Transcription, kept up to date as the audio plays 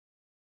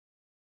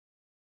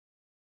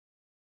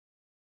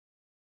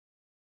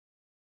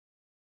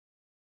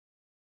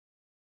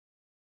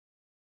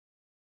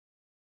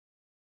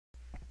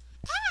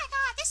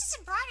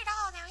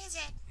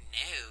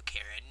No,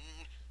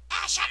 Karen.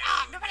 Shut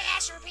up! Nobody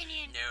asked your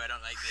opinion. No, I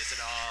don't like this at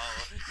all.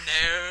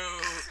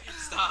 No!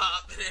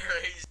 Stop! There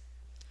is.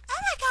 Oh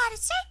my god,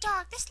 it's so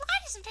dark. This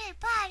light isn't very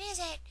bright, is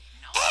it?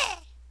 No.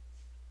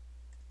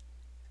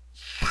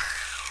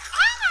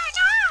 Oh my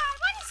god,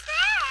 what is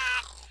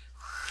that?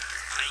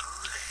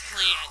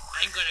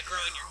 I'm gonna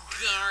grow in your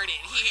garden.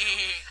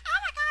 Oh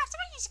my god,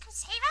 somebody needs to come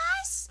save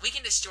us. We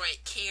can destroy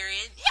it,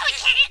 Karen. No, we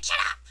can't. Shut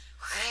up.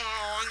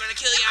 Oh, I'm gonna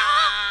kill you.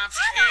 Oh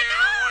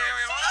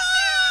my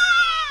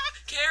god.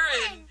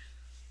 Karen.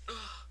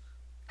 Ah.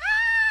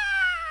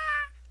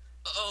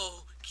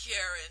 Oh,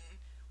 Karen.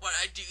 Why'd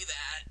I do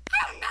that? I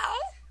don't know.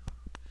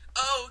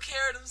 Oh,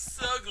 Karen, I'm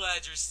so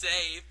glad you're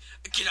safe.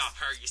 Get off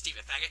her, you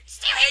stupid faggot.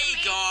 Stay away from Hey,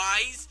 me.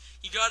 guys.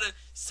 You gotta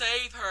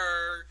save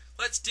her.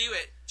 Let's do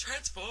it.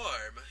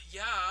 Transform.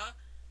 Yeah.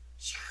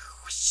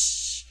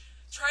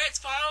 Transform.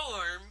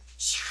 Transform.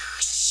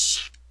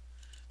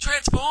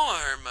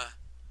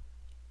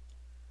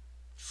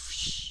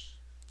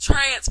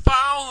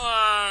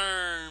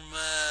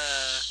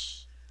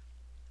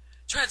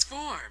 Transform.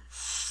 Transform.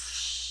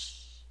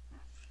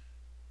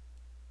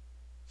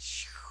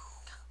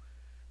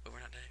 But we're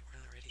not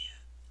ready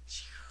yet.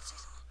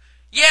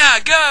 Yeah,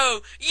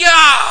 go.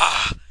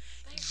 Yeah.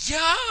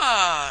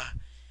 Yeah.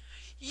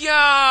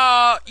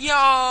 Yeah.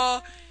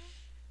 Yeah.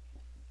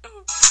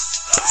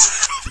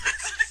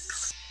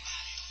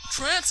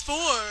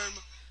 Transform.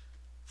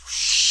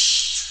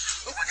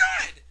 Oh my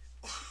god.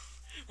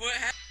 What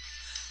happened?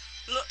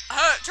 Look,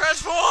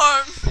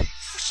 transform.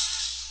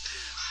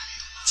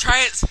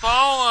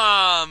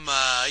 Transform.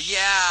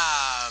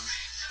 Yeah.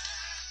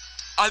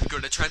 I'm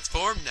gonna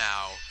transform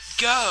now.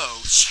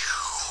 Go.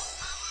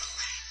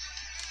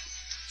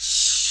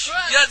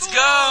 Let's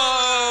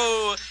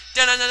go.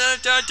 Da da da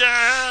da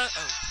da.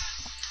 Oh.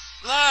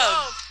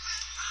 Love.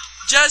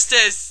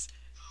 Justice.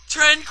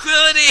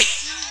 Tranquility.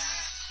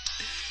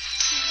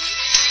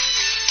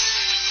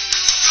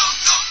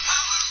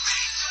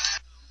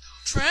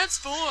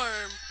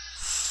 Transform.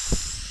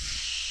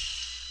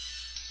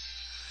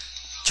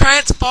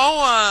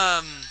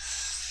 Transform.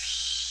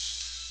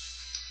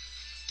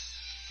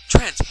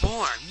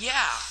 Transform.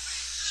 Yeah.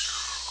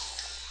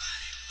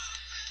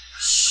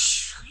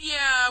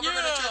 Yeah, we're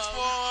gonna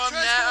transform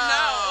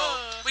now.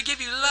 We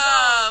give you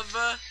love,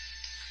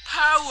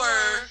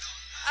 power,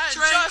 and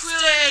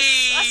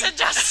tranquility. Justice. I said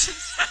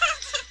justice.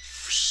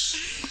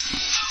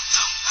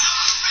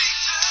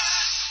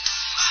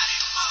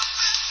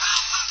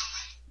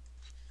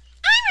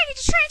 I'm ready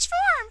to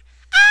transform.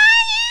 I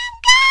am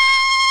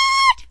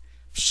God.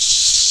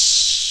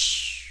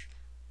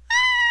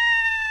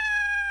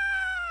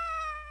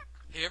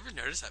 Have you ever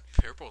noticed that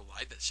purple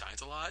light that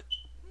shines a lot?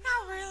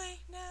 Not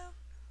really, no.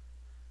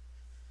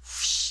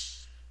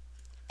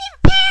 Be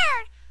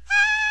prepared.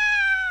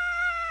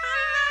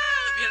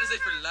 You had to say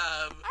for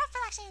love. I don't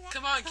feel like saying that.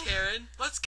 Come on, Karen. Let's